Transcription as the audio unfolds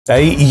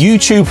A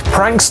YouTube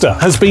prankster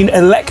has been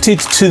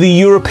elected to the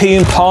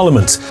European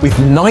Parliament with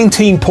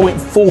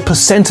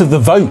 19.4% of the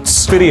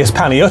votes. Fidias,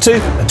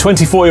 a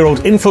 24-year-old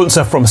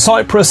influencer from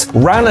Cyprus,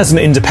 ran as an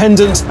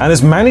independent and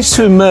has managed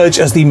to emerge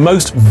as the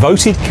most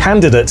voted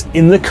candidate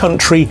in the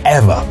country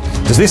ever.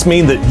 Does this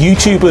mean that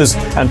YouTubers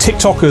and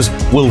TikTokers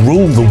will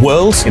rule the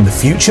world in the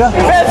future?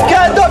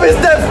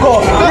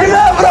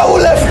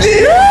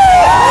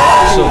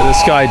 So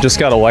this guy just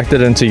got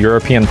elected into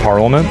European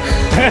Parliament?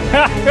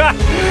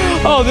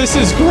 Oh, this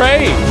is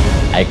great!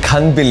 I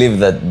can't believe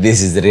that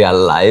this is real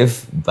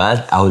life,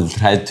 but I will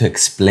try to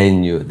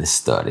explain you the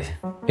story.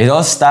 It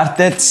all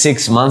started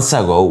 6 months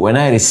ago when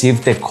I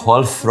received a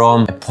call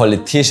from a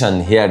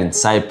politician here in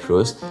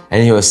Cyprus,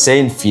 and he was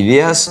saying,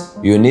 Fidias,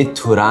 you need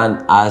to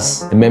run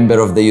as a member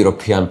of the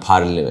European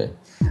Parliament.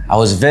 I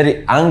was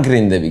very angry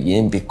in the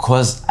beginning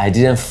because I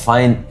didn't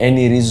find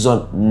any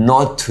reason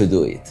not to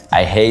do it.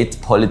 I hate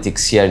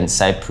politics here in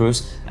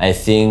Cyprus. I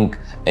think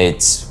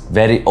it's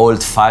very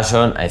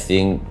old-fashioned. I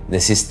think the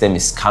system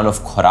is kind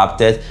of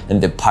corrupted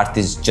and the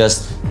parties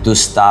just do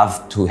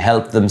stuff to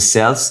help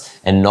themselves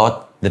and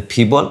not the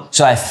people.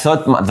 So I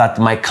thought that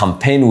my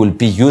campaign will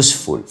be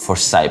useful for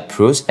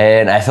Cyprus,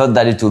 and I thought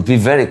that it would be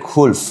very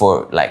cool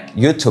for like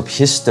YouTube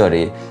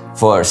history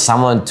for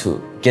someone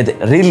to get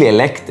really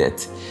elected.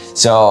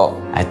 So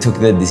I took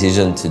the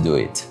decision to do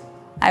it.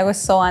 I was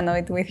so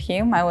annoyed with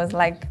him. I was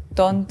like,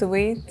 don't do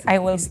it. I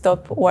will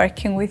stop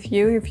working with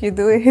you if you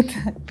do it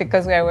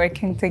because we are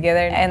working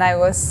together. And I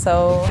was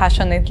so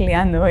passionately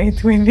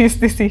annoyed with this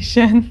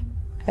decision.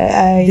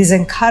 I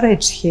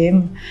disencouraged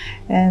him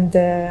and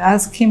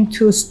asked him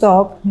to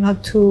stop,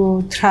 not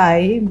to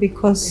try,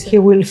 because he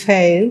will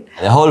fail.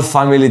 The whole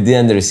family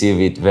didn't receive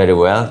it very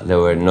well. They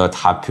were not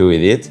happy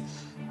with it,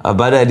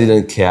 but I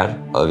didn't care,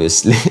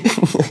 obviously.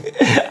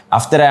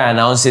 After I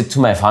announced it to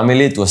my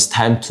family, it was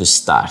time to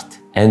start.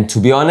 And to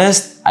be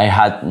honest, I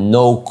had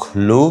no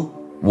clue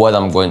what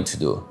I'm going to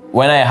do.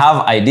 When I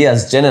have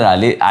ideas,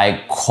 generally,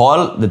 I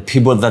call the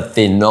people that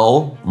they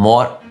know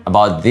more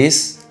about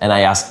this and I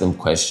ask them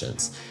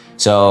questions.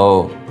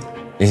 So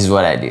this is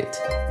what I did.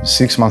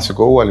 6 months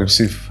ago, I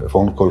received a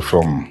phone call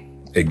from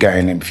a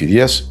guy named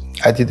Fidias.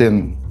 I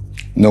didn't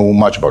know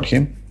much about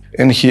him.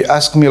 And he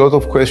asked me a lot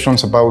of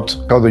questions about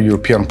how the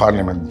European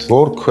Parliament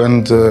works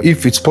and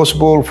if it's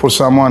possible for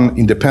someone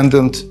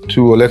independent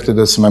to elected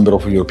as a member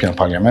of the European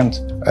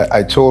Parliament.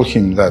 I told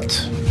him that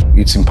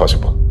it's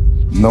impossible.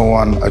 No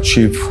one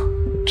achieved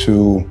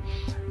to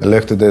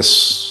elected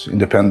as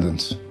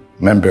independent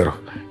member,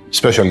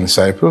 especially in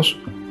Cyprus,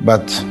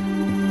 but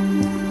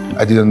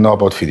I didn't know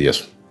about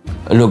Fidias.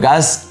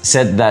 Lucas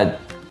said that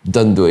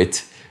don't do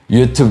it.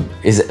 YouTube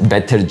is a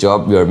better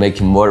job, you're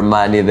making more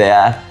money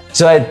there.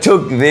 So I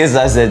took this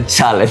as a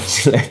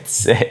challenge, let's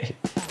say.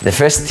 The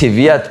first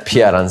TV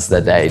appearance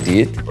that I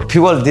did,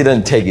 people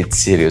didn't take it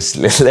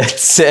seriously,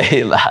 let's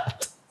say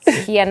that.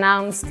 He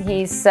announced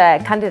his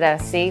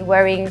candidacy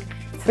wearing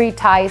 3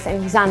 ties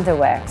and his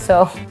underwear.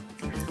 So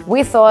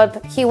we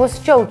thought he was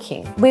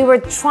joking. We were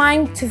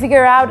trying to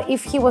figure out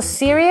if he was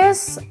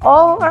serious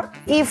or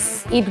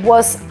if it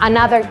was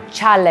another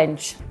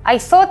challenge. I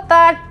thought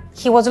that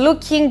he was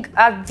looking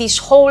at this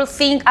whole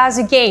thing as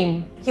a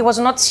game. He was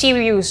not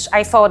serious,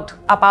 I thought,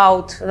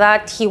 about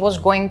that he was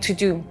going to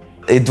do.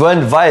 It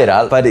went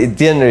viral, but it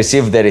didn't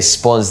receive the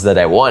response that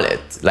I wanted.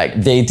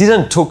 Like, they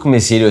didn't take me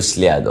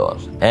seriously at all.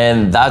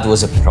 And that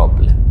was a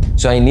problem.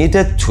 So I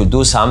needed to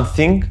do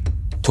something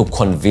to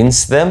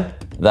convince them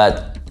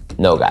that,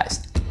 no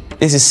guys,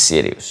 this is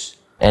serious.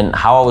 And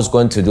how I was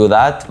going to do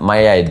that,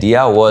 my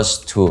idea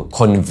was to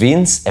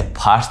convince a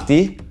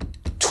party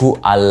to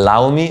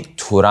allow me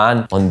to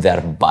run on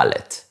their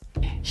ballot.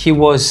 He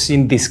was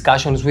in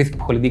discussions with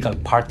political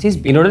parties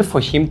in order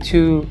for him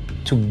to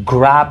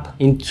grab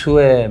into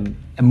a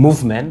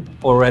movement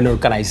or an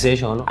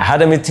organization. I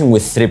had a meeting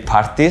with 3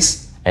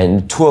 parties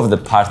and 2 of the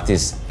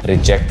parties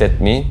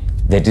rejected me.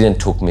 They didn't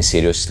take me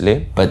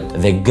seriously,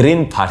 but the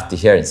Green Party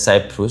here in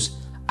Cyprus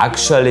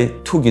actually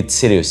took it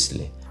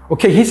seriously.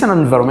 Okay, he's an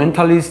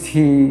environmentalist,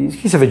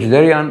 he's a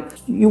vegetarian.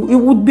 It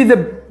would be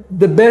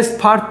the best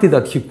party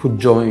that he could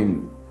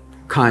join,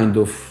 kind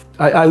of.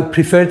 I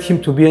preferred him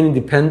to be an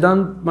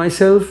independent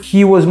myself.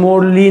 He was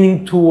more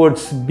leaning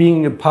towards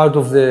being a part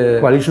of the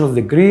coalition of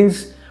the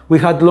Greens. We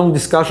had long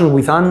discussions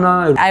with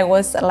Anna. I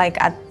was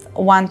like, at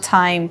one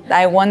time,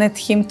 I wanted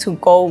him to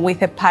go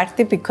with a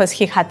party because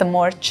he had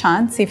more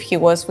chance if he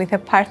was with a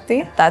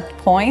party at that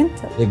point.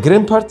 The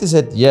Green Party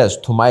said yes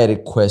to my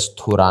request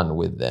to run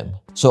with them.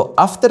 So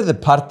after the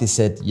party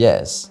said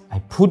yes, I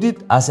put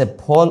it as a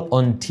poll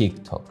on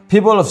TikTok.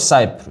 People of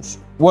Cyprus,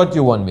 what do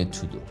you want me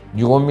to do?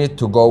 You want me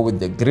to go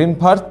with the Green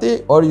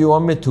Party or you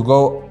want me to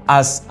go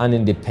as an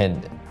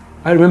independent?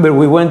 I remember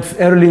we went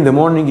early in the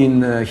morning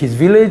in his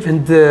village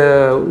and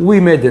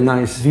we made a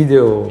nice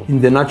video in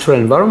the natural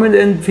environment,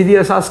 and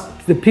Fidias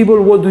asked the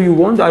people, what do you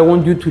want? I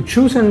want you to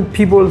choose, and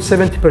people,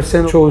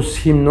 70% chose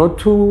him not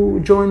to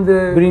join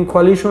the Green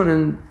Coalition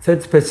and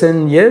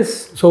 30%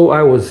 yes. So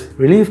I was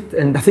relieved,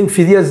 and I think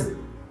Fidias,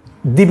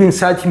 deep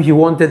inside him, he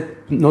wanted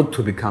not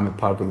to become a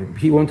part of it.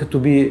 He wanted to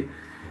be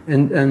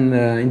an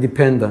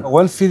independent.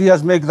 When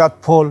Fidias make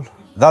that poll,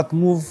 that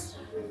move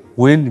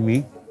win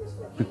me,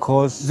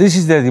 because this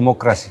is the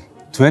democracy.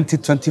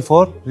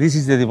 2024, this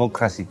is the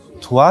democracy.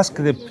 To ask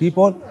the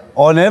people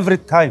on every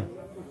time,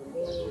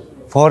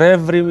 for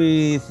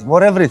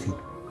everything.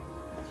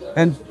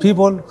 And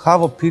people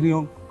have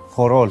opinion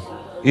for all.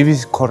 If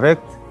it's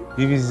correct,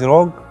 if it's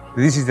wrong,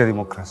 this is the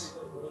democracy.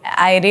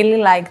 I really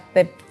like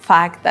the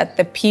fact that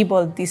the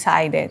people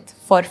decided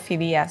for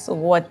Fidias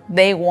what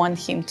they want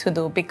him to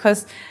do,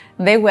 because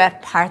they were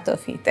part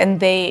of it, and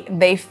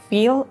they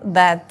feel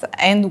that,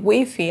 and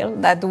we feel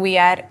that we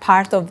are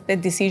part of the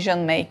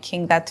decision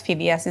making that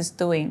Fidias is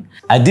doing.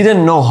 I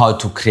didn't know how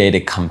to create a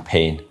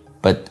campaign,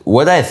 but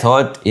what I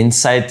thought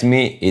inside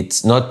me,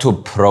 it's not to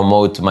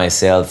promote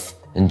myself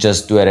and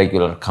just do a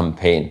regular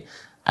campaign.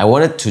 I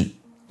wanted to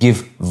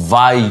give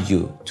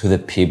value to the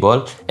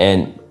people,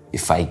 and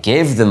if I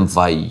gave them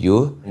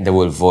value, they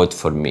will vote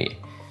for me.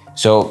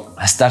 So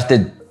I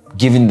started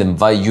giving them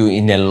value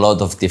in a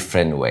lot of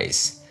different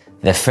ways.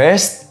 The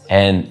first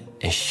and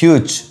a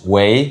huge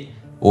way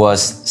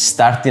was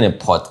starting a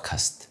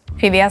podcast.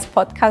 Fidias'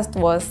 podcast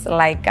was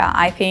like,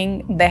 I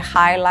think, the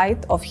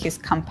highlight of his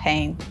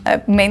campaign.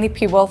 Many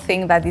people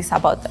think that it's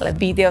about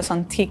videos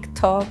on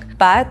TikTok,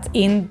 but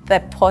in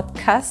the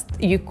podcast,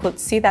 you could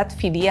see that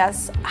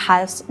Fidias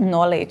has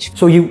knowledge.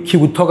 So he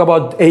would talk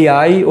about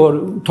AI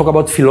or talk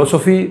about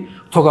philosophy,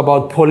 talk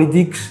about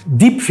politics,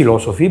 deep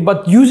philosophy,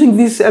 but using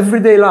this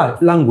everyday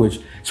language.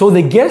 So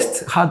the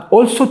guests had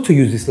also to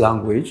use this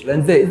language,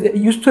 and they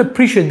used to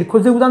appreciate,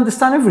 because they would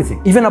understand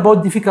everything, even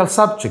about difficult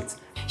subjects.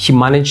 He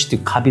managed to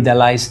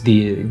capitalize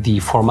the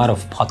format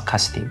of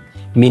podcasting,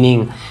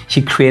 meaning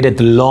he created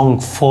long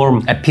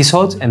form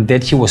episodes and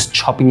then he was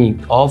chopping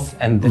it off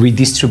and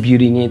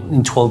redistributing it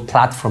into all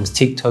platforms,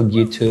 TikTok,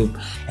 YouTube.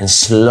 And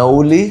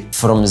slowly,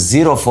 from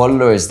 0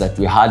 followers that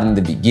we had in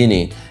the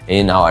beginning,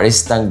 in our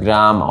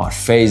Instagram, our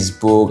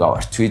Facebook,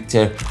 our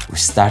Twitter, we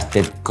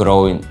started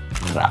growing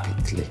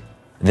rapidly.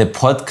 The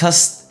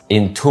podcast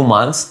in 2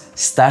 months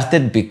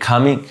started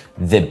becoming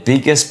the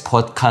biggest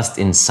podcast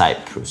in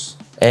Cyprus.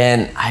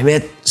 And I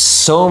met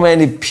so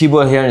many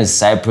people here in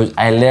Cyprus.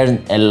 I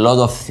learned a lot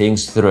of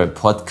things through a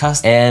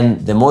podcast.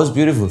 And the most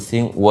beautiful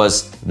thing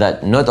was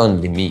that not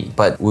only me,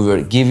 but we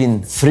were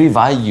giving free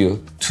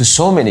value to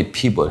so many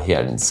people here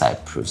in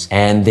Cyprus.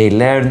 And they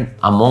learned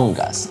among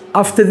us.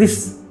 After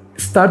this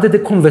started a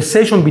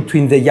conversation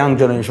between the young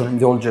generation and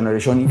the old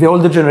generation. The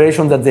older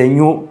generation, that they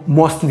knew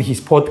mostly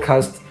his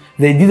podcast,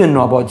 they didn't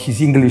know about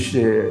his English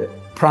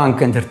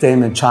prank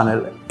entertainment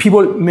channel.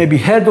 People maybe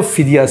heard of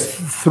Fidias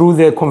through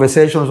the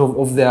conversations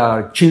of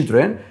their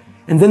children,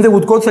 and then they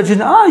would go to such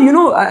now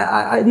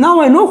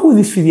I know who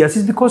this Fidias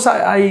is because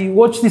I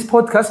watched this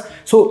podcast.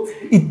 So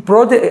it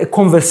brought a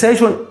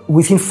conversation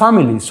within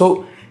families.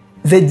 So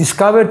they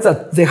discovered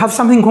that they have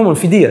something in common,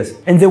 Fidias,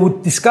 and they were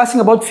discussing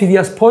about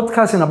Fidias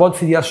podcast and about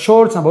Fidias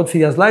shorts and about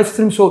Fidias live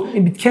stream. So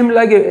it became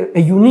like a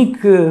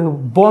unique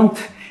bond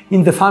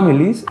in the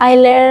families. I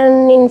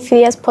learned in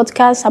Fidias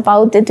podcast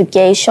about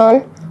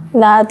education,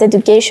 that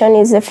education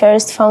is the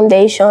first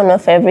foundation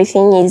of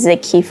everything, is the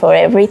key for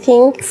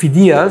everything.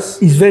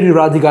 Fidias is very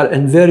radical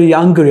and very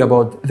angry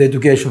about the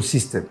education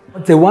system.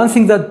 But the one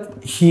thing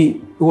that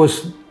he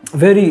was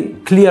very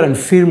clear and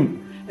firm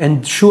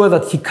and sure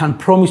that he can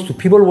promise to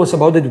people was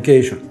about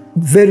education.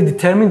 Very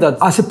determined that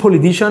as a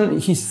politician,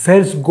 his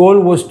first goal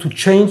was to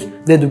change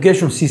the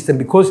education system,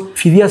 because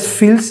Fidias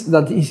feels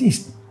that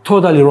it's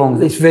totally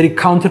wrong. It's very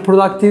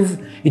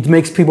counterproductive. It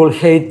makes people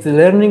hate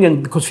learning,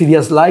 and because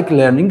Fidias like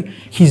learning,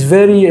 he's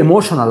very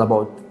emotional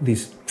about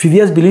this.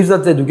 Fidias believes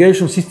that the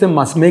education system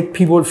must make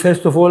people,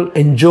 first of all,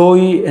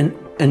 enjoy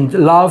and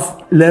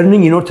love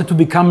learning in order to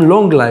become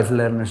long life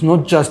learners,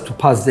 not just to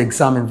pass the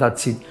exam and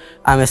that's it.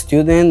 I'm a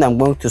student, I'm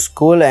going to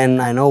school,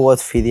 and I know what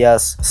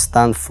Fidias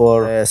stand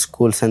for,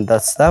 schools and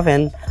that stuff,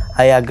 and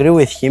I agree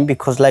with him,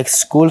 because like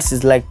schools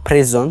is like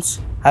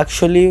prisons.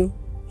 Actually,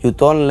 you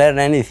don't learn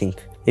anything.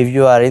 If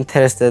you are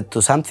interested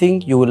to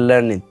something, you will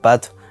learn it.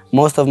 But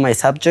most of my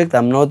subject,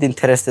 I'm not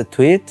interested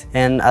to it.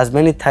 And as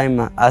many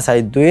times as I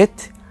do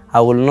it,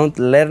 I will not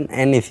learn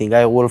anything.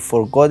 I will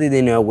forget it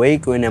in a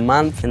week or in a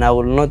month, and I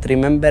will not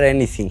remember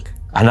anything.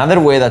 Another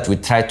way that we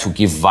tried to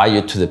give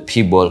value to the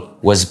people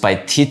was by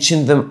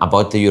teaching them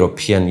about the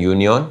European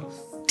Union,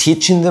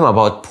 teaching them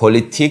about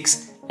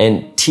politics,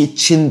 and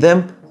teaching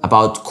them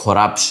about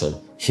corruption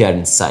here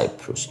in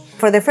Cyprus.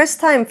 For the first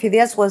time,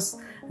 Fidias was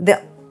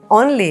the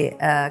only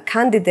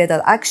candidate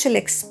that actually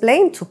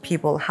explained to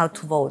people how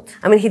to vote.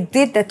 I mean, he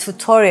did the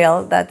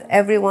tutorial that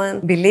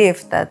everyone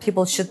believed that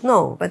people should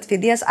know, but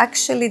Fidias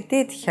actually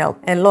did help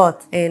a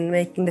lot in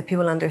making the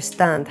people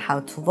understand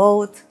how to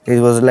vote. It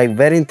was like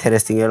very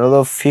interesting. A lot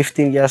of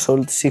 15 years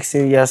old,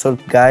 16 years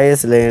old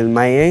guys like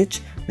my age,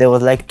 They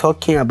was like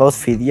talking about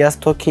Fidias,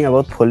 talking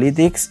about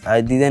politics.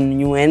 I didn't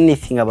knew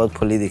anything about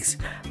politics.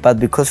 But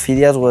because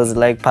Fidias was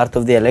like part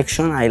of the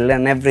election, I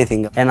learned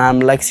everything. And I'm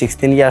like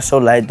 16 years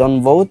old, I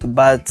don't vote,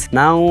 but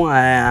now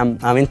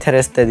I'm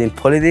interested in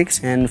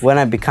politics. And when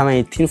I become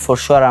 18, for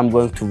sure I'm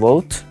going to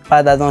vote.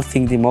 But I don't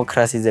think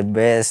democracy is the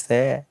best.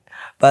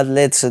 But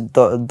let's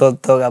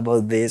don't talk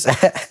about this.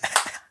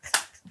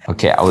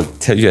 Okay, I will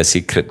tell you a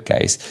secret,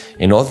 guys.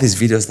 In all these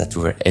videos that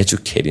we were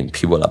educating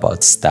people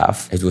about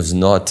stuff, it was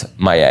not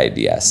my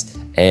ideas.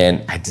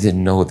 And I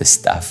didn't know the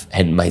stuff.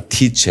 And my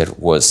teacher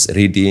was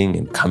reading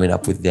and coming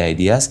up with the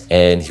ideas.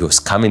 And he was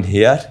coming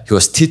here. He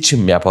was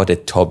teaching me about a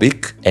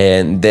topic.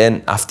 And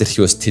then after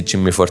he was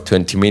teaching me for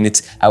 20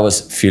 minutes, I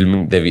was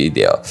filming the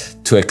video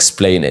to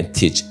explain and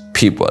teach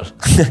people.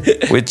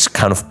 Which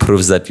kind of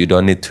proves that you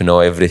don't need to know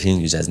everything.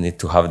 You just need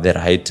to have the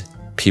right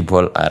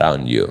people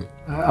around you.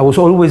 I was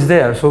always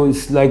there, so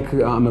it's like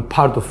I'm a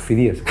part of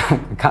Fidias.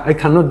 I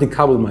cannot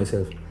decouple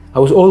myself. I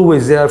was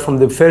always there from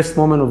the first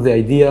moment of the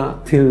idea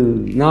till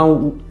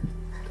now.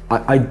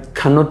 I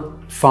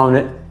cannot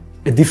find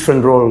a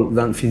different role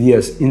than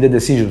Fidias in the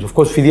decisions. Of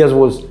course, Fidias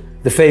was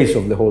the face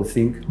of the whole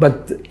thing,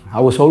 but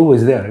I was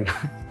always there.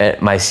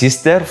 My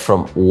sister,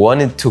 from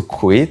wanting to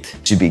quit,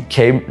 she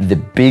became the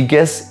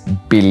biggest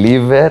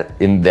believer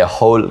in the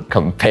whole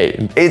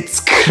campaign. It's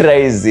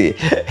crazy,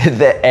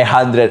 the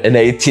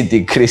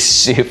 180-degree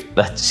shift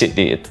that she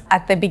did.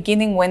 At the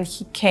beginning, when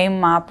he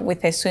came up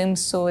with a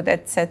swimsuit,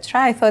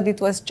 etc., I thought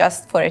it was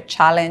just for a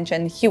challenge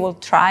and he will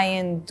try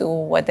and do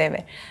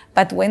whatever.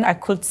 But when I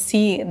could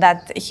see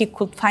that he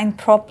could find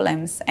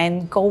problems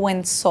and go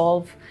and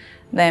solve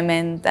them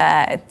and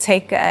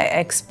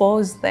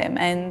expose them,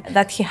 and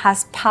that he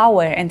has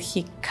power and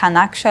he can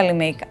actually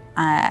make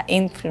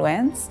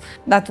influence,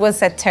 that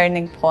was a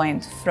turning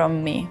point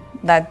from me,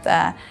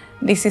 that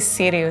this is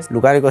serious.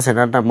 Lucaricos and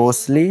Anna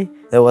mostly,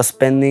 they were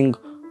spending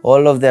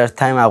all of their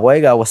time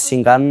awake. I was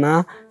seeing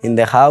Anna in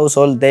the house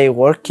all day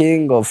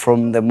working, or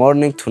from the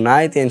morning to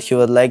night, and he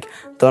would like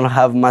don't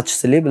have much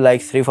sleep,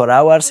 like 3-4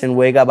 hours, and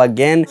wake up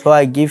again. So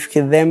I give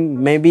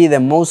them maybe the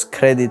most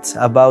credits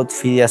about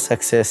Fidias'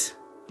 success.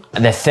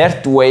 The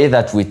third way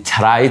that we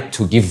tried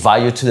to give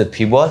value to the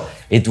people,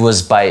 it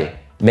was by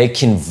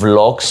making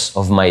vlogs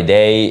of my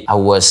day. I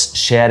was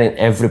sharing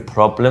every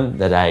problem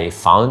that I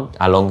found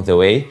along the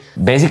way.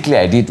 Basically,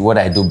 I did what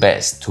I do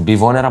best, to be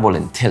vulnerable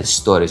and tell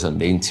stories on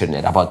the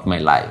internet about my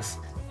life.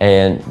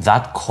 And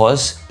that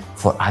caused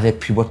for other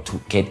people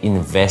to get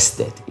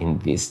invested in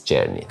this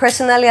journey.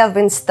 Personally, I've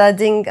been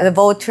studying the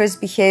voters'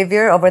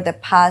 behavior over the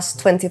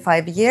past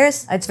 25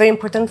 years. It's very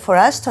important for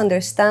us to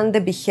understand the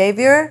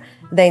behavior,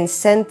 the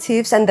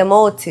incentives and the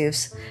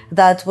motives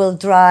that will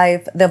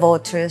drive the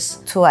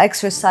voters to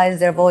exercise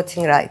their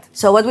voting right.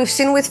 So what we've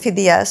seen with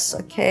Fidias,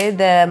 okay,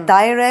 the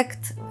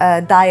direct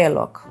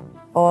dialogue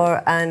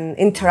or an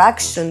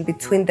interaction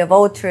between the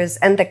voters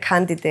and the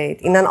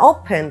candidate in an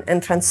open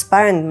and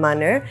transparent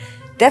manner,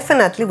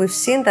 definitely we've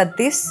seen that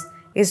this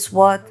is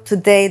what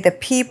today the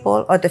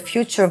people or the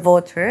future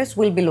voters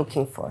will be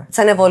looking for. It's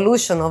an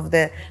evolution of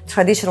the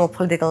traditional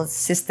political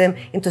system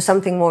into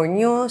something more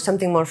new,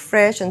 something more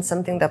fresh, and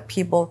something that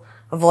people,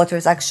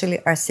 voters, actually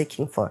are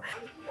seeking for.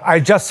 I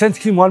just sent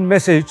him one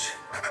message.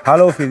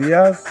 Hello,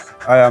 Fidias.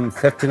 I am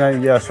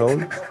 39 years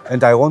old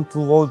and I want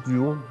to vote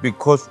you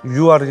because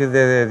you are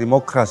the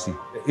democracy.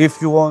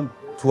 If you want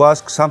to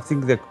ask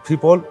something the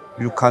people,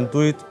 you can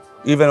do it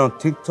even on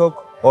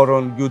TikTok or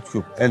on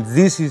YouTube. And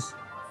this is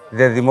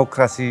the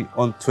democracy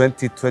on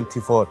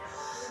 2024.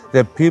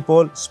 The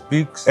people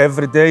speak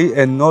every day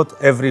and not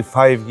every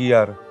 5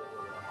 years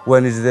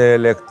when it's the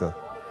elector.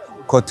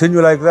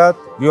 Continue like that,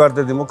 you are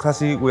the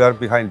democracy, we are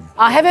behind you.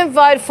 I haven't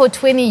voted for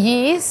 20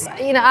 years.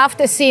 You know,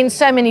 after seeing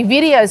so many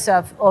videos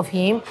of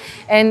him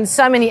and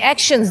so many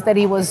actions that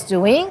he was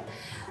doing,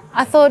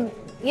 I thought,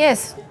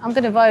 yes, I'm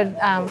going to vote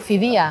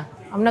Fidias.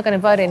 I'm not going to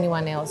vote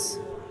anyone else.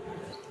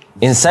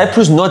 In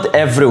Cyprus, not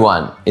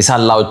everyone is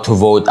allowed to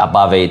vote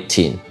above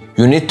 18.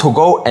 You need to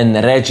go and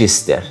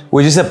register,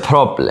 which is a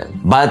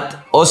problem.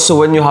 But also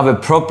when you have a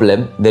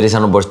problem, there is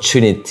an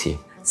opportunity.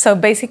 So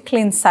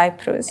basically in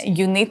Cyprus,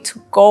 you need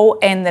to go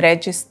and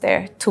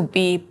register to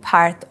be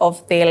part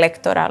of the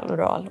electoral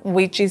roll,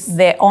 which is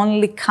the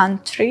only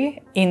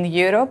country in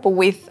Europe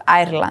with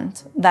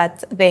Ireland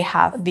that they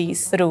have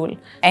this rule.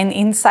 And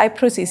in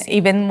Cyprus, it's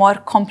even more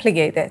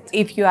complicated.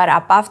 If you are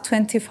above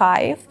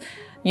 25,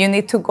 you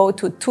need to go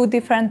to 2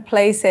 different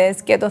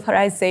places, get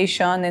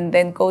authorization, and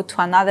then go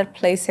to another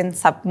place and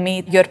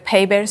submit your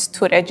papers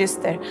to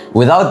register.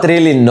 Without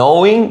really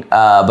knowing,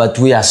 but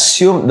we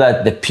assume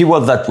that the people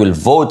that will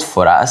vote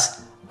for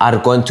us are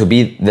going to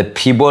be the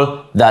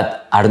people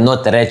that are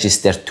not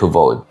registered to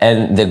vote.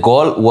 And the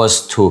goal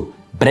was to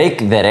break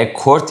the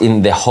record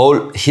in the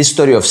whole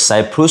history of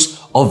Cyprus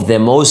of the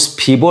most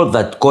people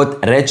that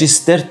got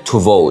registered to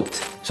vote.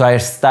 So I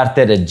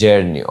started a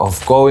journey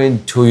of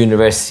going to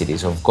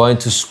universities, of going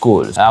to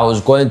schools. I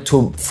was going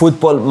to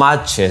football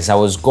matches, I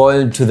was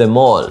going to the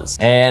malls,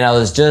 and I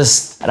was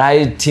just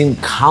writing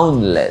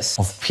countless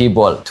of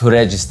people to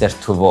register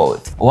to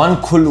vote. One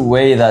cool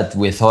way that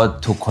we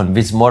thought to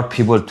convince more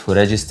people to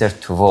register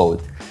to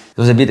vote, it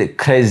was a bit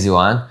crazy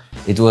one.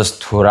 It was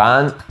to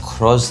run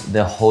across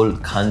the whole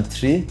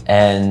country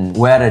and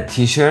wear a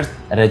t-shirt,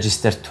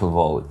 register to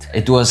vote.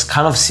 It was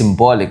kind of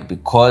symbolic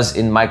because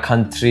in my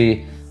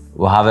country,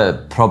 we have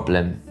a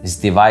problem. It's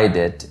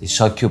divided, it's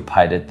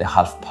occupied at the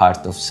half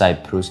part of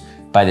Cyprus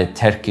by the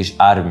Turkish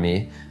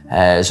army.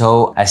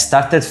 So I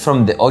started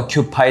from the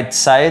occupied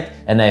side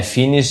and I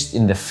finished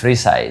in the free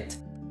side.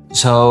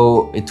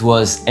 So it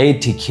was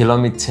 80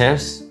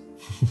 kilometers.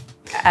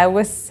 I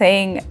was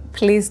saying,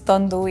 please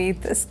don't do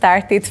it.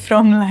 Start it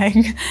from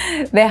like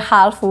the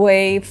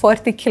halfway.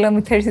 40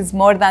 kilometers is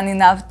more than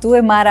enough. Do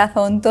a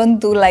marathon. Don't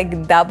do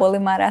like double a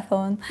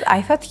marathon.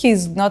 I thought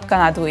he's not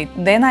gonna do it.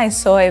 Then I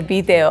saw a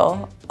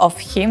video of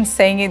him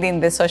saying it in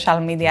the social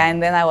media,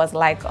 and then I was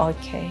like,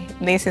 okay,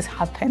 this is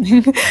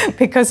happening.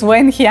 Because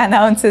when he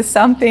announces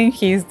something,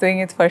 he's doing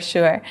it for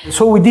sure.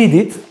 So we did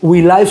it.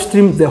 We live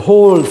streamed the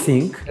whole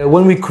thing.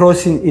 When we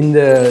crossed in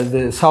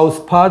the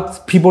south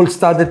part, people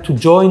started to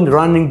join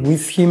running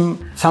with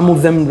him. Some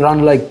of them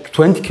ran like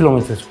 20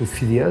 kilometers with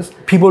Fidias.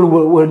 People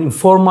were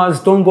inform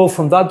us, don't go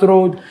from that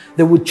road.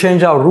 They would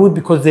change our route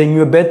because they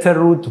knew a better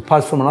route to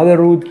pass from another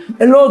route.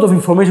 A lot of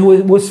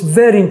information was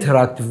very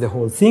interactive, the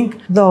whole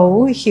thing.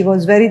 Though he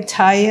was very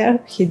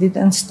tired, he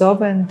didn't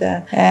stop, and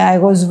I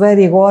was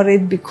very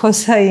worried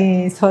because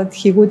I thought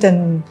he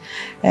wouldn't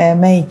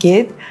make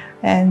it.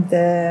 And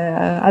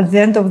at the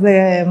end of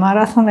the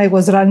marathon, I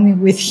was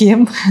running with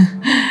him.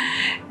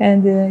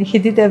 And he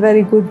did a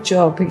very good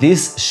job.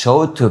 This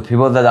showed to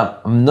people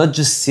that I'm not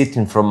just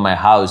sitting from my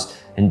house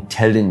and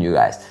telling you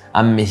guys,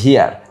 I'm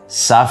here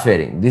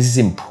suffering. This is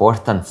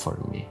important for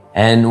me.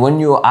 And when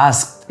you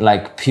ask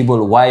like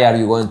people, why are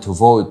you going to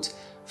vote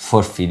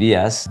for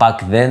Fidias?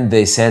 Back then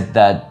they said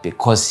that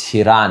because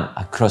he ran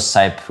across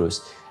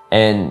Cyprus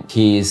and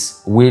he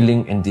is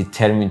willing and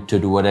determined to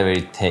do whatever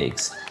it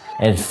takes.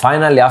 And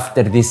finally,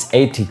 after these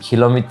 80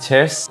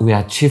 kilometers, we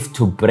achieved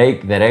to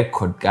break the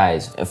record,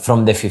 guys.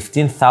 From the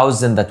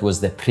 15,000 that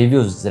was the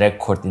previous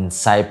record in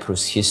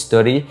Cyprus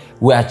history,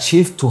 we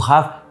achieved to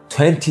have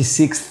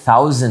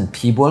 26,000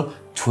 people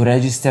to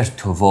register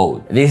to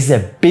vote. This is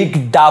a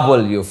big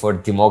W for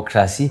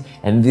democracy,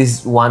 and this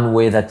is one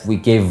way that we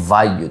gave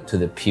value to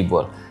the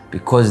people,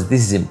 because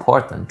this is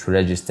important to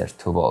register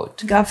to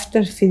vote.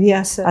 After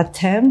Fidias'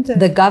 attempt,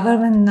 the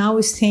government now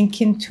is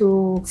thinking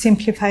to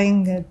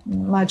simplifying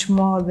much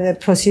more the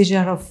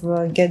procedure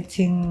of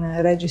getting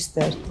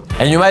registered.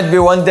 And you might be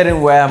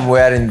wondering why I'm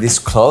wearing these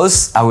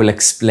clothes. I will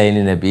explain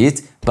in a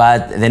bit.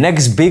 But the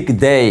next big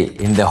day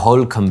in the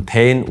whole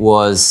campaign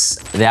was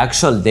the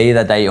actual day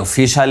that I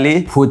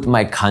officially put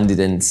my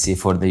candidacy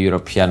for the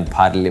European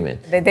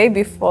Parliament. The day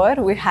before,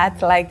 we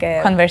had like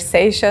a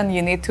conversation.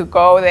 You need to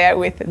go there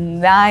with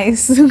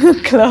nice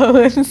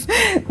clothes,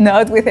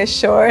 not with a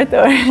short.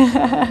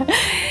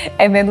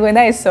 And then when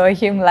I saw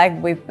him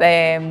like with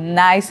the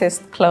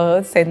nicest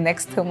clothes and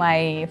next to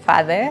my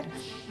father,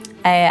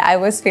 I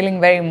was feeling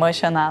very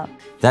emotional.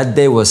 That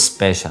day was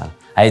special.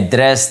 I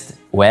dressed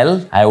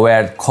well. I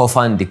wear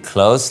COOFANDY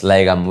clothes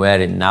like I'm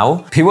wearing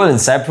now. People in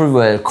Cyprus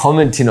were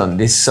commenting on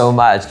this so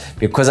much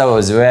because I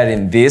was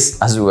wearing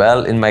this as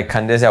well. In my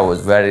candidacy, I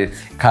was wearing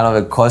kind of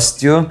a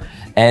costume.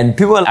 And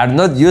people are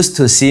not used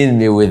to seeing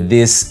me with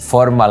these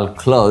formal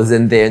clothes,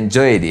 and they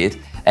enjoyed it.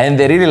 And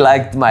they really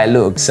liked my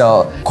look.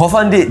 So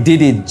COOFANDY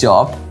did its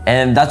job,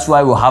 and that's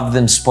why we have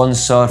them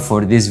sponsor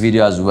for this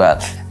video as well.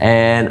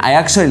 And I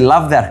actually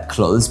love their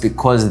clothes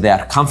because they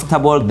are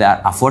comfortable, they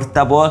are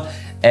affordable,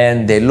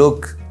 and they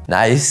look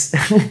nice.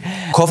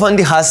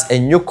 COOFANDY has a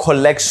new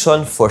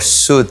collection for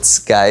suits,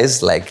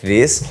 guys, like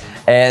this.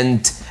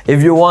 And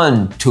if you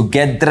want to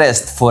get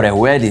dressed for a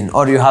wedding,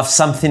 or you have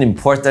something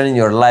important in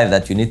your life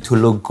that you need to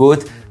look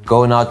good,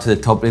 go now to the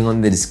top link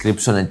on the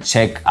description and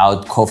check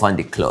out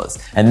COOFANDY clothes.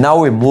 And now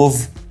we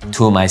move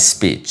to my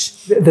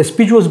speech. The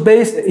speech was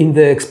based in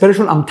the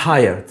expression, I'm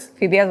tired.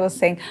 Fidias was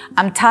saying,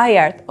 I'm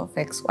tired of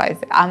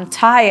XYZ, I'm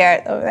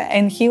tired of it.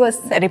 And he was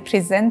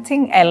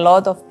representing a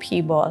lot of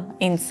people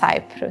in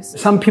Cyprus.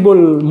 Some people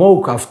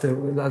mock after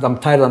that, I'm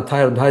tired, I'm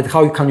tired.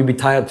 How can you be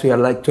tired? You are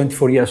like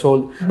 24 years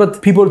old.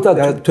 But people that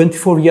are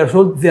 24 years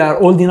old, they are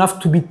old enough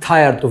to be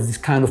tired of this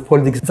kind of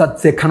politics that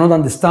they cannot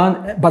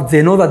understand, but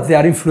they know that they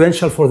are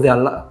influential for their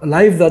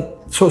life.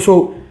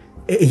 So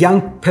a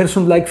young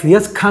person like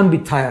Fidias can be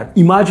tired.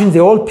 Imagine the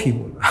old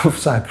people of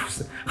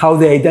Cyprus, how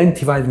they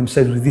identify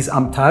themselves with this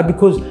I'm tired,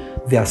 because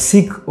they are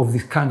sick of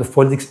this kind of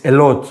politics a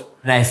lot.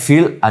 And I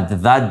feel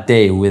at that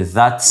day, with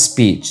that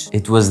speech,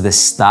 it was the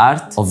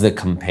start of the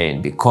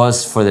campaign,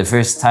 because for the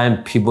first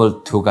time, people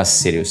took us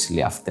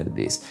seriously after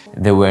this.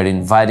 They were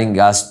inviting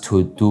us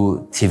to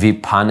do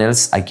TV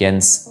panels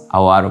against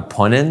our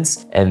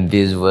opponents, and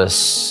this was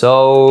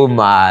so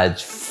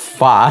much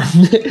fun.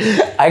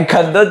 I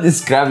cannot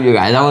describe you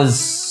guys. I was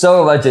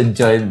so much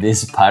enjoying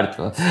this part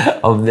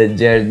of the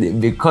journey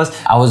because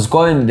I was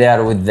going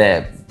there with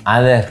the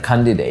other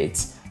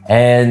candidates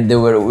and they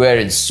were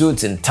wearing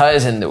suits and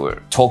ties and they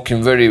were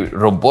talking very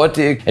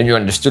robotic and you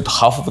understood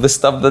half of the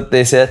stuff that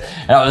they said.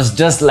 And I was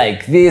just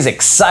like this,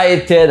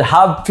 excited,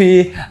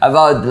 happy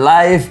about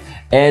life.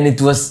 And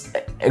it was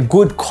a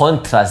good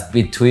contrast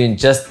between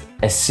just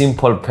a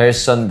simple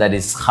person that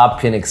is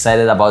happy and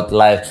excited about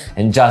life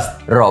and just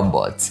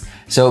robots.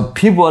 So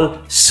people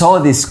saw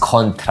this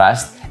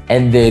contrast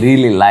and they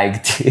really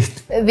liked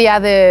it. The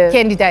other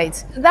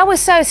candidates, they were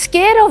so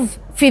scared of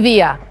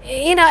Fidias.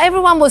 You know,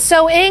 everyone was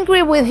so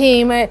angry with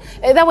him.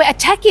 They were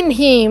attacking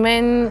him,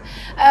 and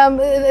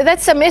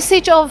that's a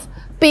message of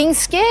being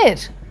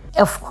scared.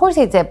 Of course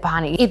it's a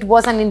panic. It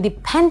was an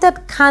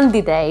independent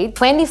candidate,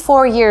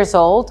 24 years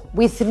old,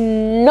 with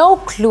no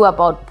clue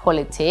about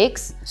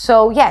politics.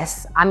 So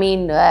yes, I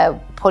mean,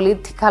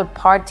 political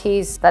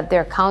parties that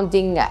they're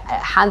counting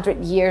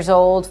 100 years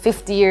old,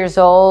 50 years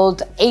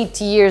old,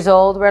 80 years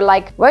old, were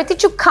like, where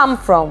did you come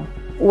from?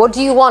 What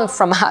do you want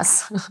from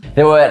us?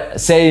 They were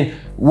saying,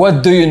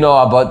 what do you know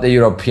about the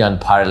European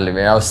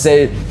Parliament? I was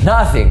saying,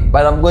 nothing,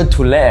 but I'm going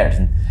to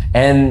learn.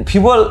 And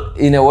people,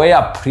 in a way,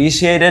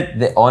 appreciated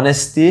the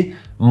honesty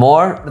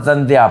more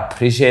than they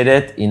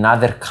appreciated in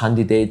other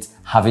candidates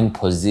having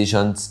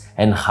positions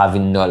and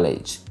having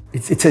knowledge.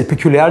 It's a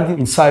peculiarity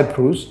in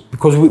Cyprus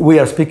because we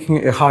are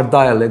speaking a hard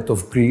dialect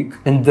of Greek.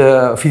 And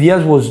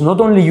Fidias was not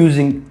only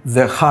using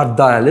the hard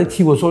dialect,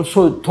 he was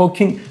also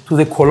talking to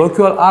the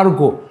colloquial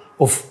argot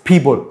of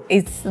people.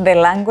 It's the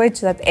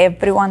language that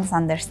everyone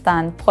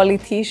understands.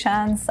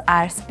 Politicians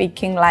are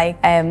speaking like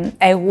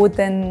a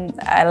wooden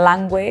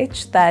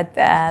language that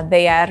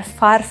they are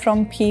far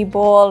from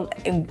people.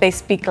 They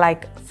speak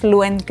like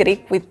fluent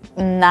Greek with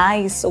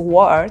nice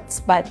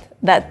words, but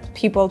that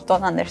people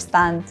don't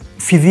understand.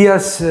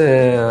 Fidias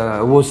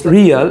was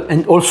real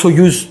and also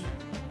used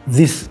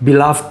this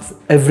beloved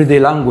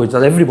everyday language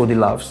that everybody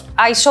loves.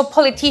 I saw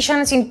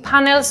politicians in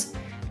panels.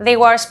 They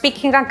were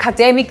speaking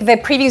academic the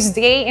previous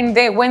day, and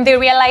when they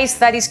realized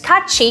that it's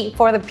catchy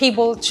for the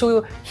people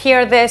to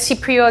hear the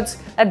Cypriot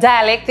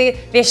dialect,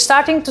 they're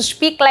starting to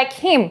speak like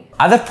him.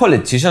 Other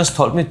politicians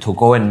told me to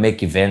go and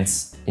make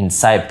events in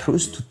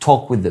Cyprus to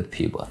talk with the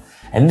people.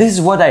 And this is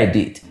what I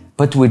did.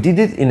 But we did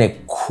it in a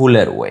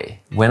cooler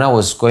way. When I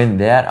was going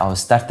there, I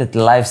started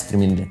live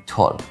streaming the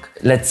talk.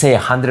 Let's say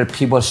 100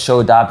 people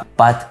showed up,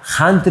 but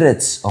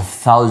hundreds of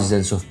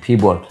thousands of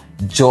people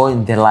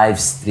joined the live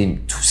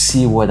stream to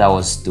see what I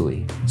was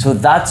doing. So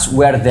that's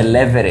where the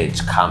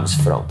leverage comes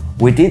from.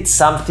 We did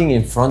something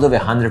in front of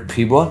 100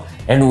 people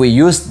and we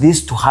used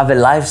this to have a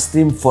live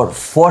stream for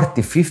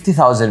 40,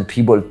 50,000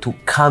 people to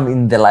come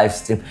in the live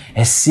stream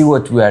and see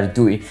what we are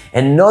doing.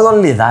 And not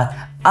only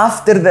that,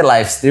 after the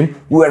live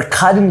stream, we were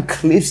cutting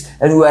clips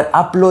and we were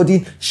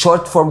uploading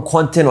short form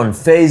content on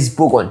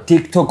Facebook, on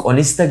TikTok, on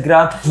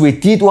Instagram. We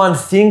did one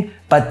thing,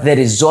 but the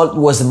result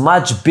was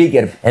much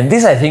bigger. And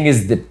this, I think,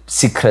 is the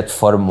secret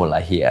formula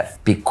here,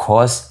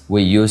 because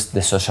we used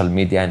the social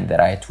media in the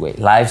right way.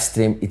 Live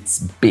stream, it's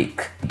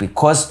big.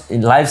 Because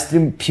in live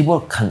stream,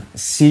 people can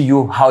see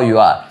you how you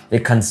are. They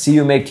can see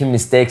you making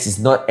mistakes, it's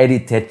not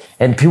edited.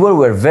 And people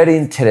were very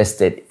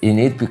interested in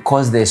it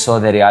because they saw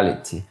the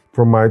reality.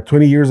 From my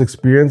 20 years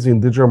experience in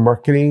digital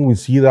marketing, we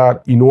see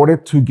that in order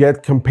to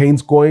get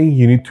campaigns going,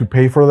 you need to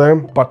pay for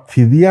them. But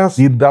Fidias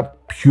did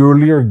that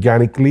purely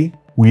organically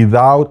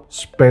without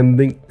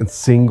spending a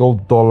single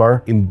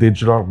dollar in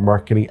digital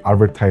marketing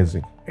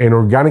advertising. And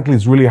organically,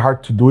 it's really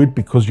hard to do it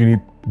because you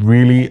need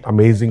really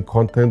amazing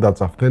content that's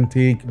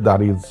authentic,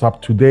 that is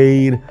up to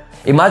date.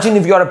 Imagine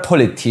if you're a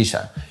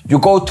politician. You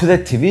go to the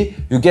TV,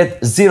 you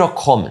get 0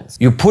 comments.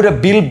 You put a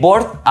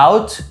billboard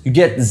out, you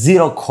get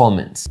 0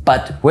 comments.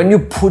 But when you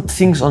put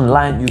things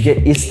online, you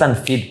get instant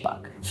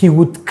feedback. He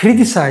would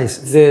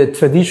criticize the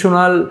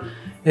traditional,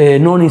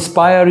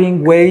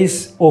 non-inspiring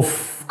ways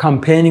of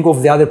campaigning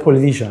of the other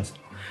politicians.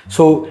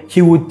 So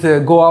he would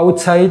go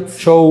outside,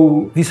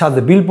 show these are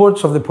the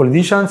billboards of the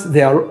politicians.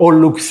 They are all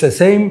looks the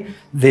same.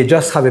 They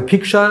just have a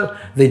picture.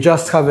 They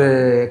just have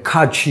a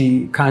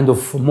catchy kind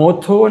of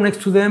motto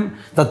next to them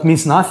that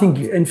means nothing.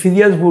 And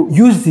Fidias would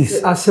use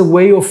this as a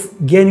way of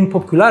gaining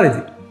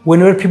popularity.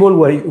 Whenever people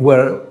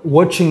were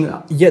watching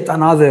yet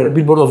another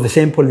billboard of the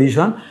same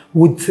politician,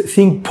 would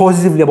think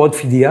positively about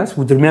Fidias,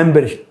 would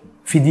remember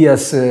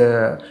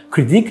Fidias'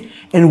 critique,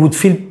 and would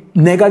feel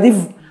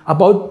negative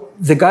about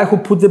the guy who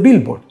put the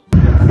billboard.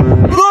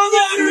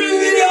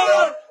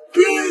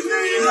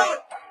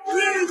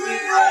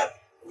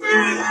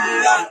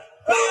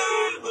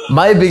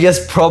 My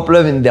biggest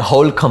problem in the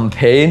whole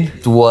campaign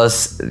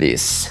was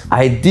this.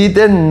 I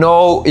didn't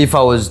know if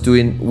I was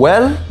doing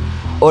well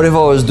or if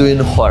I was doing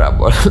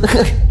horrible.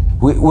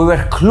 we were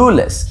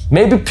clueless.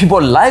 Maybe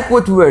people like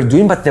what we were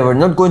doing, but they were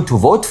not going to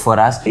vote for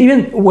us.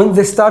 Even when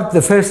they start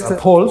the first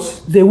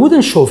polls, they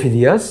wouldn't show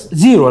Fidias,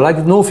 0,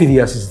 like no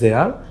Fidias is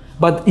there.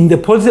 But in the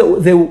polls,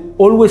 they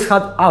always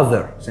had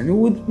others. And you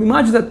would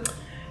imagine that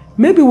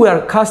maybe we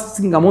are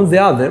casting among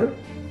the other,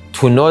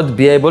 To not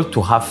be able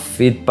to have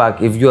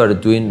feedback if you are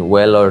doing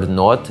well or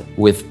not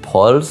with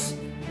polls,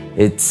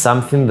 it's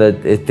something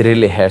that it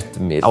really hurt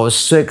me. I was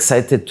so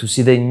excited to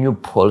see the new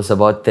polls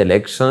about the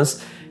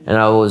elections, and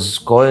I was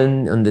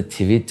going on the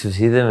TV to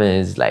see them,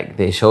 and it's like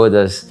they showed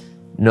us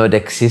not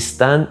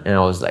existent, and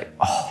I was like,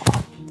 oh,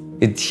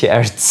 it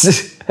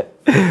hurts.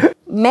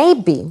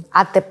 Maybe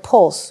at the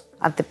polls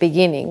at the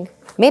beginning,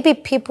 maybe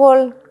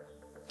people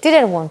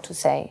didn't want to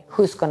say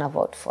who's gonna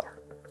vote for.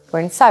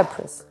 We're in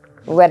Cyprus.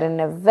 We're in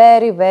a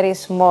very, very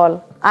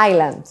small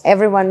island.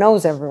 Everyone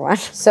knows everyone.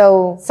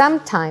 So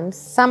sometimes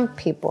some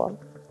people,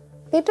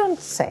 they don't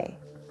say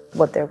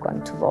what they're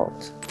going to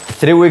vote.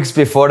 3 weeks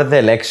before the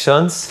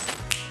elections,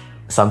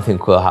 something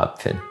could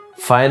happen.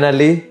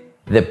 Finally,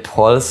 the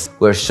polls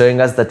were showing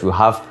us that we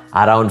have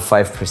around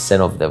 5%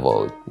 of the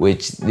vote,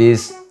 which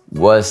this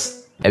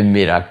was a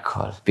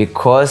miracle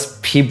because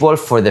people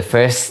for the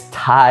first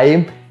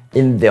time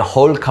in the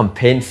whole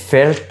campaign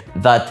felt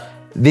that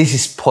this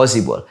is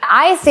possible.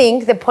 I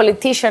think the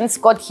politicians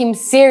got him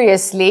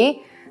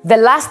seriously the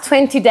last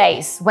 20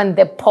 days when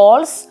the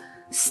polls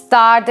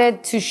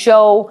started to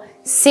show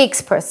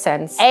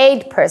 6%,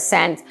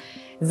 8%.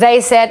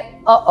 They said,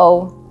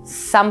 uh-oh,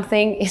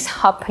 something is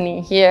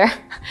happening here.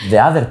 The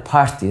other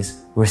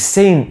parties were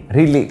saying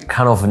really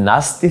kind of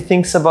nasty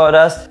things about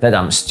us, that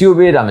I'm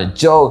stupid, I'm a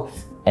joke.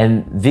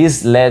 And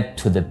this led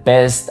to the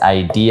best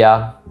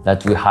idea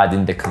that we had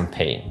in the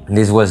campaign.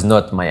 This was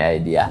not my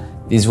idea.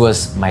 This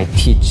was my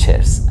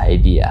teacher's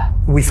idea.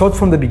 We thought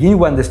from the beginning,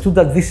 we understood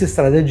that this is a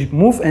strategic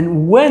move,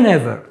 and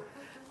whenever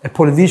a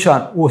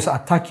politician was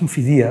attacking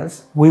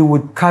Fidias, we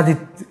would cut it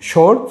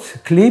short,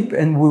 clip,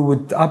 and we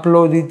would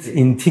upload it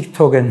in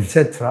TikTok and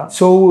etc.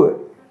 So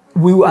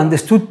we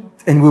understood,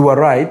 and we were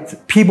right,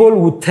 people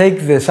would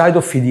take the side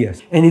of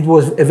Fidias, and it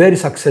was a very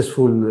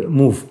successful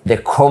move. The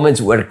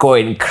comments were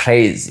going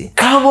crazy.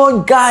 Come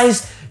on,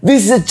 guys!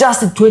 This is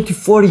just a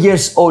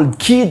 24-year-old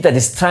kid that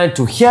is trying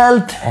to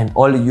help. And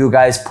all you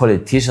guys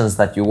politicians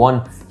that you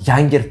want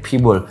younger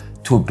people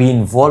to be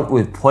involved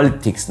with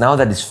politics, now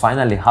that it's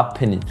finally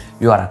happening,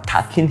 you are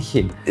attacking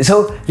him.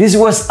 So this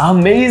was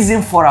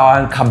amazing for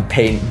our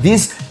campaign.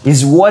 This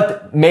is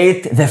what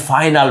made the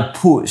final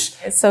push.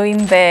 So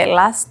in the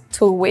last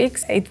 2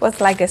 weeks, it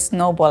was like a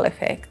snowball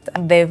effect.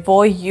 The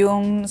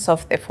volumes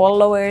of the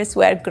followers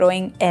were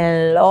growing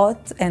a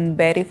lot and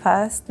very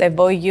fast. The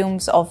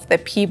volumes of the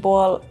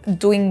people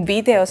doing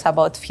videos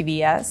about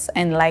Fidias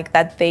and like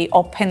that they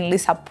openly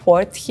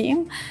support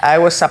him. I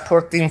was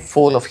supporting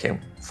full of him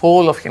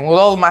with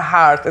all my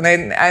heart, and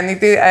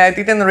I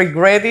didn't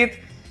regret it,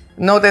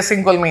 not a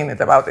single minute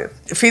about it.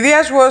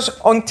 Fidias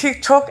was on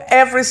TikTok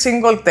every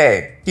single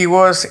day. He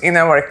was in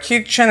our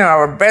kitchen, in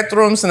our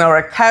bedrooms, in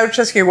our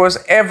couches, he was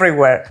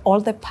everywhere. All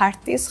the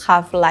parties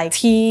have like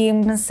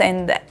teams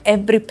and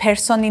every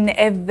person in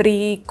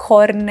every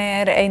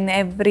corner, in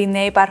every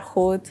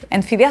neighborhood.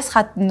 And Fidias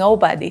had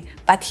nobody,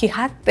 but he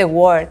had the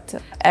word.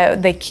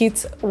 The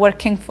kids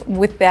working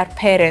with their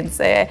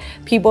parents,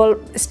 people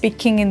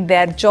speaking in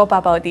their job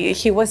about it.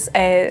 He was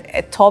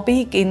a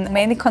topic in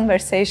many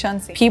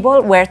conversations.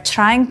 People were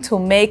trying to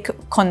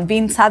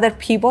convince other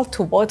people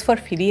to vote for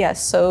Fidias.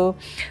 So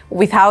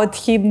without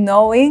him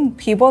knowing,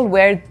 people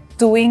were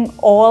doing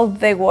all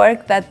the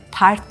work that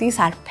parties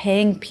are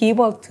paying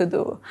people to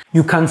do.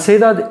 You can say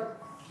that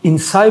in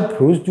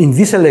Cyprus, in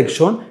this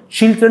election,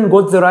 children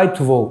got the right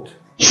to vote.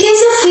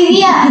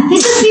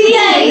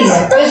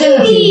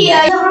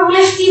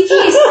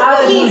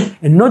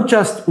 And not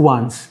just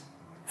once,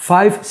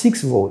 5,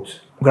 6 votes.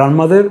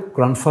 Grandmother,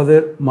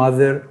 grandfather,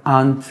 mother,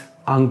 aunt,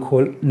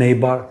 uncle,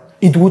 neighbor.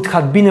 It would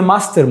have been a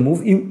master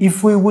move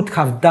if we would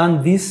have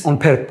done this on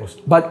purpose.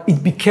 But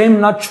it became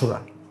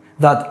natural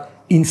that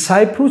in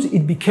Cyprus,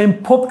 it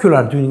became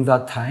popular during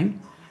that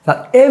time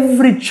that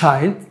every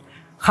child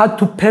had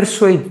to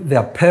persuade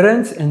their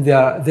parents and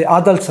the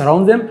adults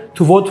around them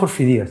to vote for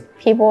Fidias.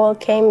 People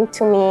came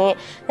to me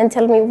and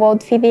tell me, vote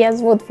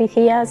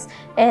Fidias.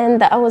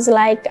 And I was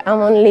like, I'm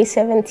only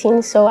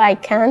 17, so I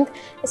can't.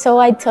 So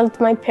I told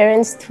my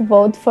parents to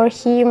vote for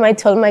him. I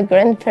told my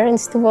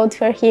grandparents to vote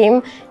for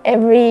him.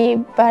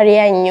 Everybody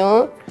I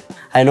knew.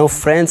 I know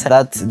friends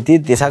that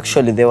did this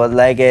actually. They were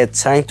like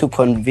trying to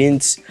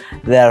convince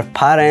their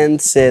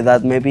parents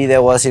that maybe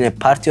there was in a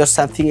party or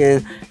something,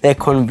 and they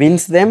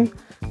convinced them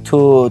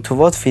to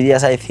vote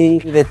Fidias. I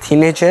think the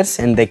teenagers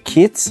and the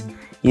kids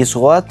is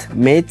what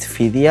made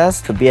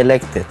Fidias to be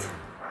elected.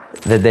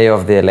 The day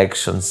of the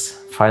elections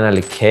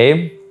finally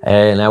came,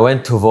 and I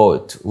went to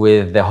vote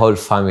with the whole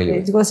family.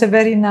 It was a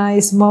very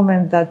nice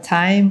moment that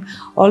time,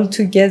 all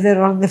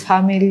together, all the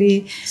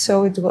family.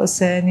 So it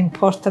was an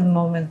important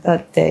moment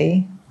that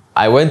day.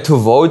 I went to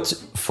vote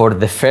for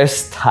the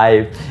first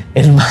time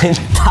in my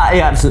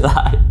entire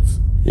life.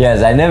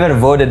 Yes, I never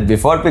voted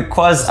before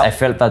because I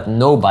felt that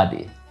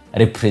nobody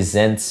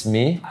represents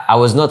me. I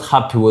was not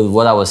happy with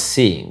what I was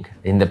seeing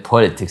in the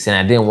politics, and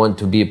I didn't want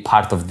to be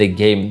part of the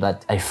game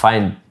that I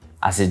find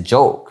as a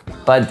joke.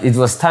 But it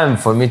was time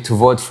for me to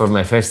vote for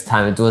my first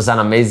time. It was an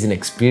amazing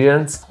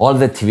experience. All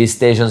the TV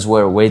stations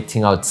were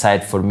waiting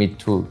outside for me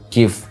to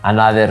give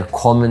another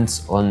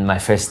comments on my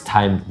first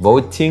time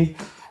voting.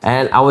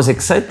 And I was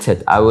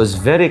excited. I was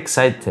very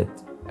excited.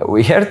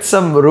 We heard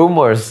some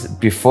rumors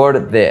before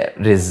the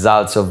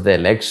results of the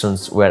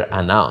elections were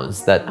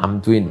announced that I'm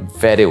doing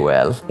very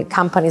well. The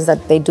companies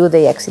that they do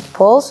the exit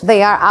polls,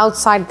 they are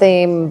outside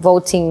the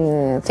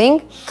voting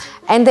thing,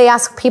 and they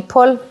ask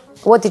people,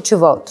 what did you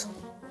vote?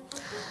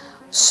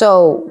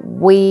 So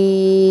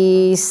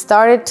we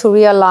started to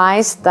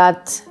realize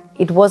that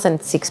it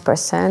wasn't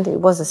 6%, it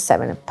wasn't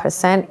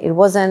 7%, it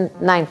wasn't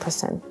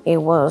 9%, it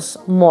was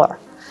more.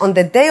 On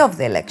the day of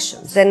the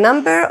elections, the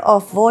number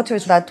of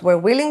voters that were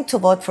willing to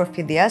vote for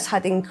Fidias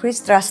had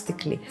increased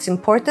drastically. It's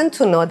important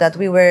to know that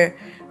we were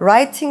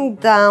writing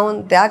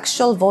down the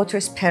actual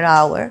voters per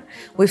hour.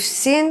 We've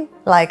seen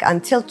like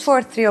until 2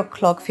 or 3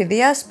 o'clock,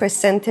 Fidias'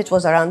 percentage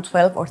was around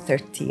 12 or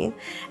 13.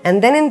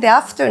 And then in the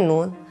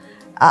afternoon,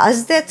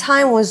 as the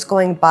time was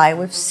going by,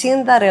 we've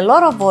seen that a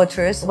lot of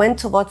voters went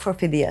to vote for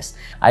Fidias.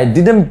 I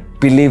didn't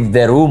believe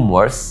the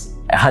rumors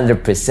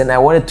 100%. I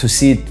wanted to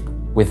see it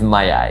with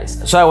my eyes.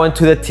 So I went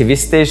to the TV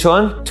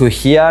station to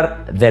hear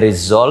the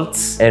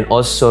results and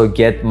also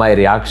get my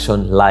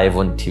reaction live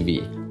on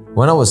TV.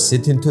 When I was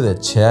sitting to the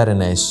chair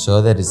and I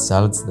saw the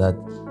results that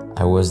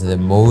I was the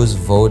most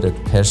voted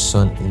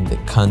person in the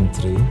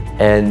country,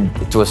 and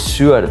it was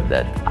sure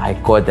that I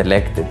got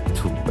elected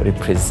to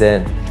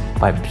represent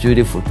my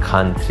beautiful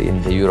country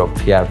in the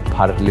European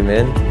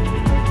Parliament,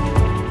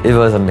 it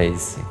was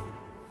amazing.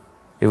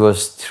 It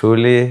was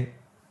truly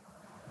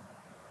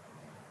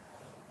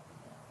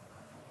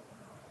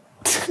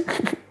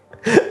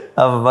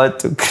I'm about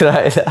to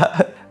cry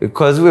now.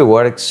 Because we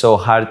worked so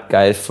hard,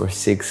 guys, for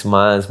 6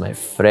 months, my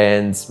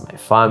friends, my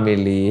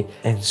family,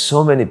 and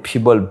so many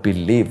people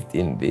believed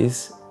in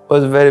this. It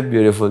was very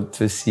beautiful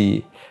to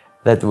see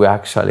that we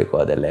actually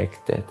got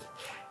elected.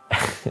 I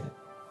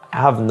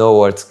have no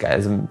words,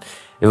 guys.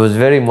 It was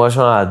very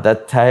emotional at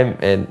that time,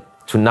 and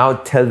to now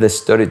tell the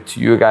story to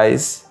you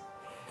guys,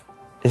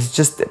 it's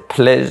just a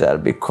pleasure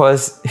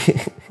because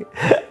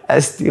I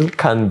still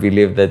can't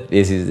believe that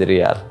this is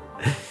real.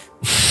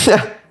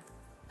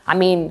 I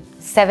mean,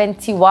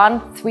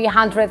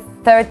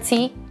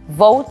 71,330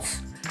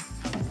 votes.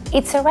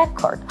 It's a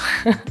record.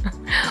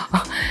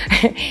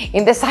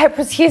 In the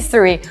Cyprus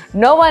history,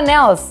 no one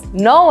else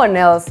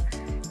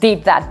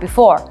did that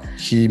before.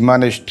 He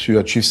managed to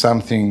achieve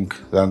something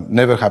that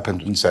never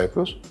happened in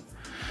Cyprus.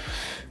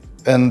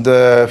 And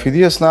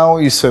Fidias now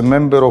is a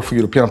member of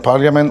European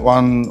Parliament,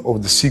 one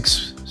of the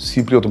 6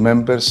 Cypriot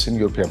members in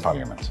European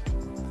Parliament.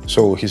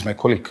 So he's my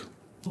colleague.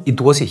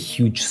 It was a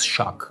huge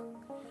shock.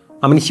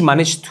 I mean, he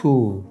managed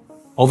to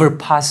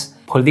overpass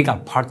political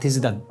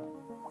parties that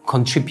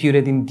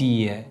contributed in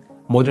the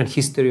modern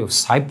history of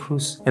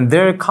Cyprus. And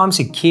there comes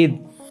a kid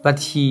that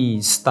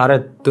he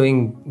started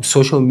doing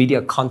social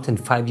media content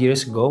 5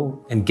 years ago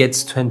and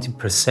gets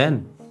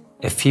 20%,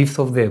 a fifth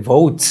of the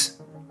votes.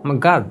 Oh my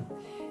God,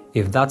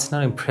 if that's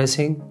not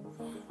impressive,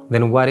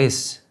 then what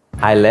is?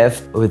 I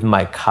left with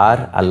my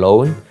car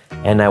alone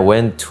and I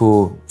went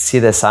to see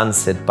the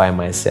sunset by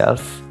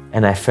myself.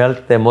 And I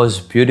felt the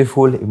most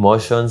beautiful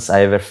emotions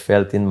I ever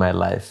felt in my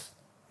life.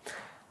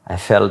 I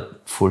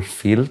felt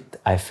fulfilled,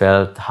 I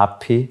felt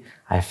happy,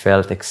 I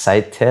felt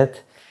excited,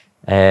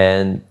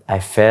 and I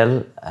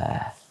felt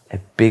a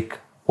big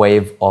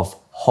wave of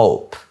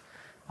hope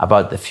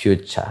about the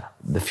future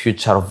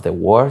of the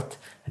world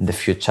and the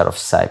future of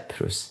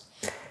Cyprus.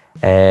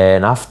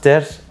 And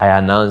after I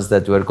announced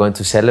that we're going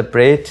to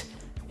celebrate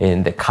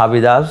in the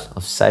capital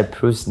of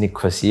Cyprus,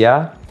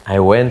 Nicosia, I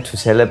went to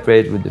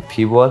celebrate with the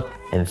people,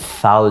 and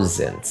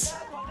thousands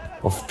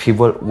of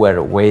people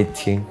were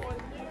waiting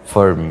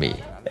for me.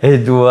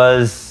 It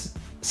was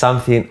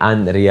something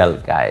unreal,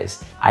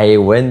 guys. I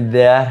went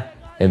there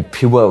and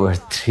people were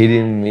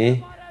treating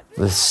me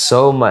with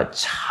so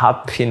much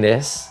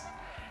happiness,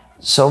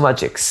 so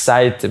much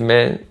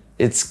excitement.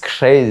 It's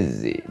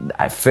crazy.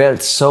 I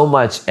felt so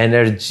much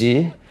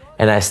energy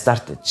and I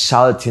started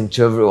shouting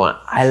to everyone,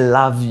 I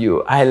love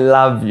you, I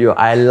love you,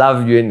 I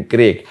love you in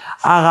Greek.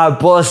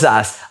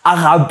 Agabosas,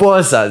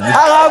 agabosas,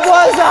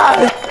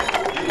 agabosas!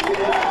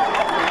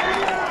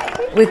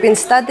 We've been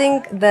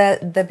studying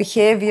the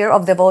behavior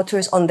of the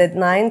voters on the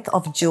 9th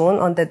of June,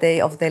 on the day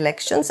of the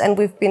elections, and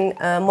we've been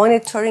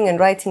monitoring and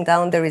writing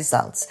down the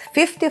results.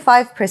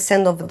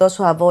 55% of those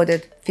who have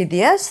voted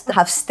Fidias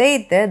have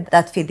stated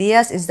that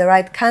Fidias is the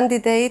right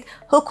candidate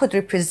who could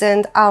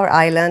represent our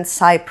island,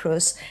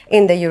 Cyprus,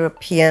 in the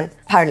European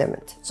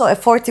Parliament. So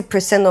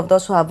 40% of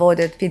those who have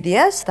voted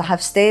Fidias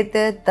have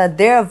stated that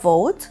their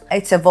vote,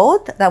 it's a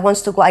vote that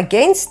wants to go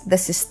against the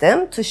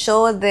system to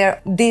show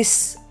their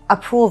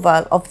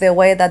disapproval of the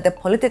way that the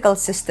political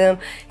system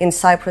in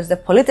Cyprus, the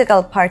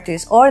political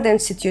parties or the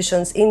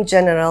institutions in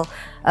general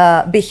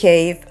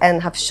behave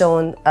and have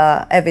shown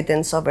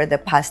evidence over the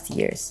past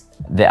years.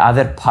 The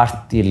other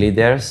party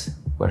leaders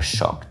were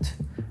shocked.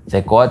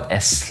 They got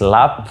a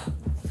slap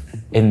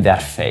in their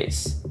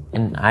face.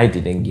 And I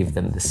didn't give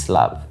them the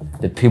slap.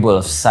 The people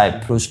of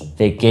Cyprus,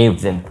 they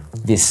gave them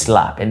this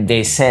slap and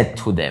they said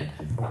to them,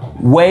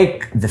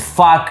 wake the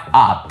fuck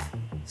up.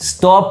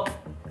 Stop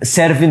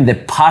serving the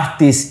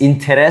party's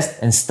interest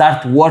and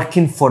start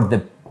working for the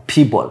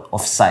people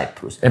of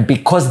Cyprus. And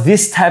because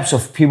these types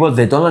of people,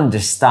 they don't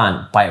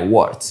understand by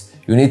words,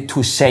 you need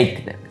to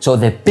shake them. So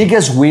the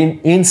biggest win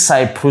in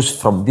Cyprus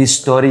from this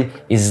story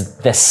is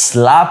the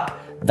slap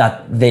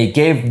that they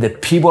gave the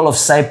people of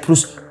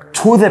Cyprus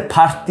to the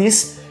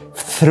parties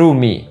through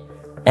me.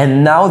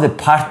 And now the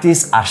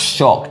parties are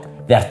shocked.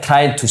 They're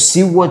trying to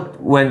see what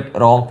went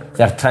wrong.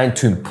 They're trying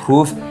to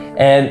improve,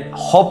 and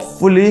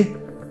hopefully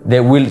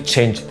they will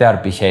change their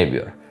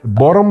behavior. The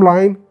bottom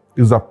line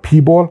is that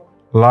people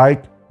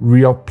like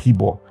real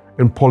people,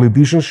 and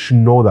politicians should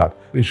know that.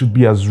 They should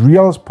be as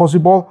real as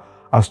possible,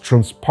 as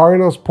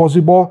transparent as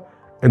possible,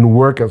 and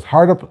work as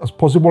hard as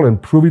possible and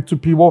prove it to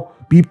people.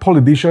 Be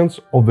politicians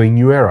of the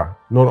new era,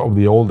 not of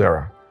the old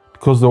era,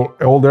 because the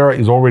old era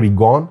is already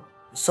gone.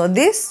 So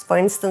this, for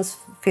instance,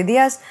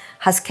 Fidias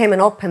has came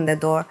and opened the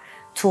door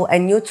to a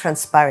new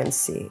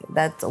transparency,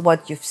 that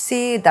what you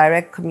see,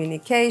 direct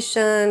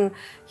communication,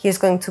 he's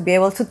going to be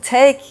able to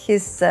take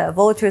his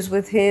voters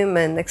with him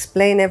and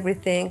explain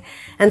everything.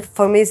 And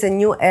for me, it's a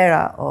new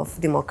era of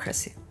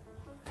democracy.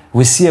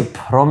 We see a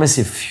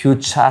promising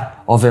future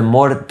of a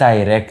more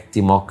direct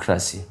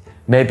democracy,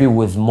 maybe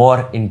with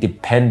more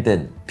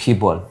independent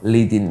people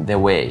leading the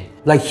way.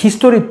 Like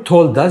history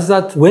told us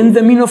that when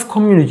the means of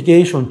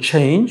communication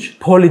change,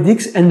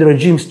 politics and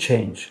regimes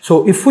change.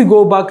 So if we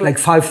go back like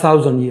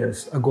 5,000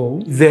 years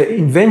ago, the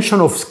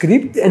invention of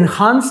script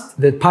enhanced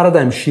the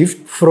paradigm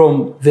shift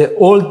from the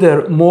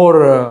older,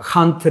 more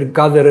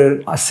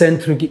hunter-gatherer,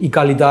 centric,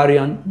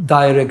 egalitarian,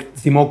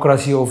 direct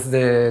democracy of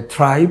the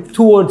tribe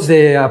towards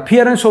the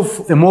appearance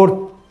of the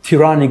more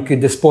tyrannic,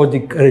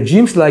 despotic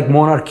regimes like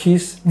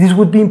monarchies. This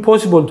would be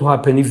impossible to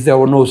happen if there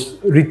were no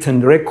written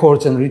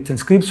records and written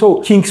scripts.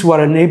 So kings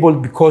were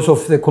enabled because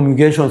of the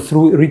communication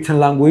through written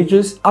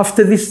languages.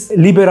 After this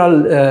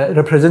liberal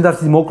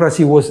representative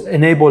democracy was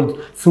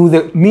enabled through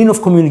the means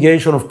of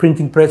communication of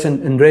printing press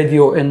and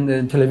radio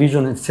and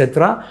television,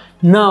 etc.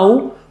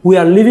 Now we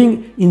are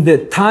living in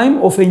the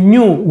time of a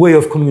new way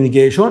of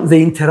communication, the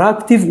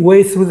interactive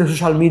way through the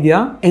social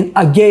media. And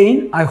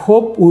again, I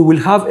hope we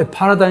will have a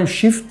paradigm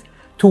shift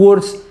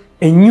towards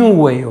a new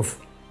way of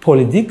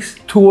politics,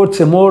 towards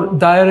a more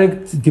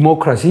direct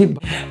democracy.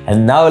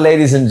 And now,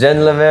 ladies and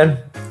gentlemen,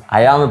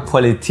 I am a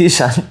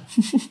politician.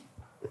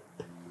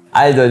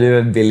 I don't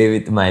even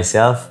believe it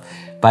myself,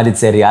 but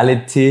it's a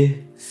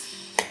reality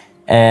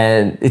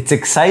and it's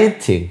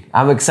exciting.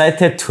 I'm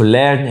excited to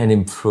learn and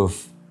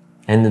improve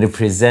and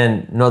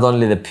represent not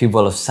only the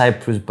people of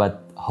Cyprus,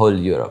 but whole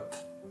Europe.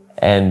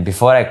 And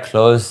before I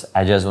close,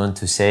 I just want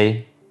to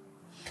say,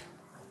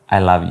 I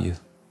love you.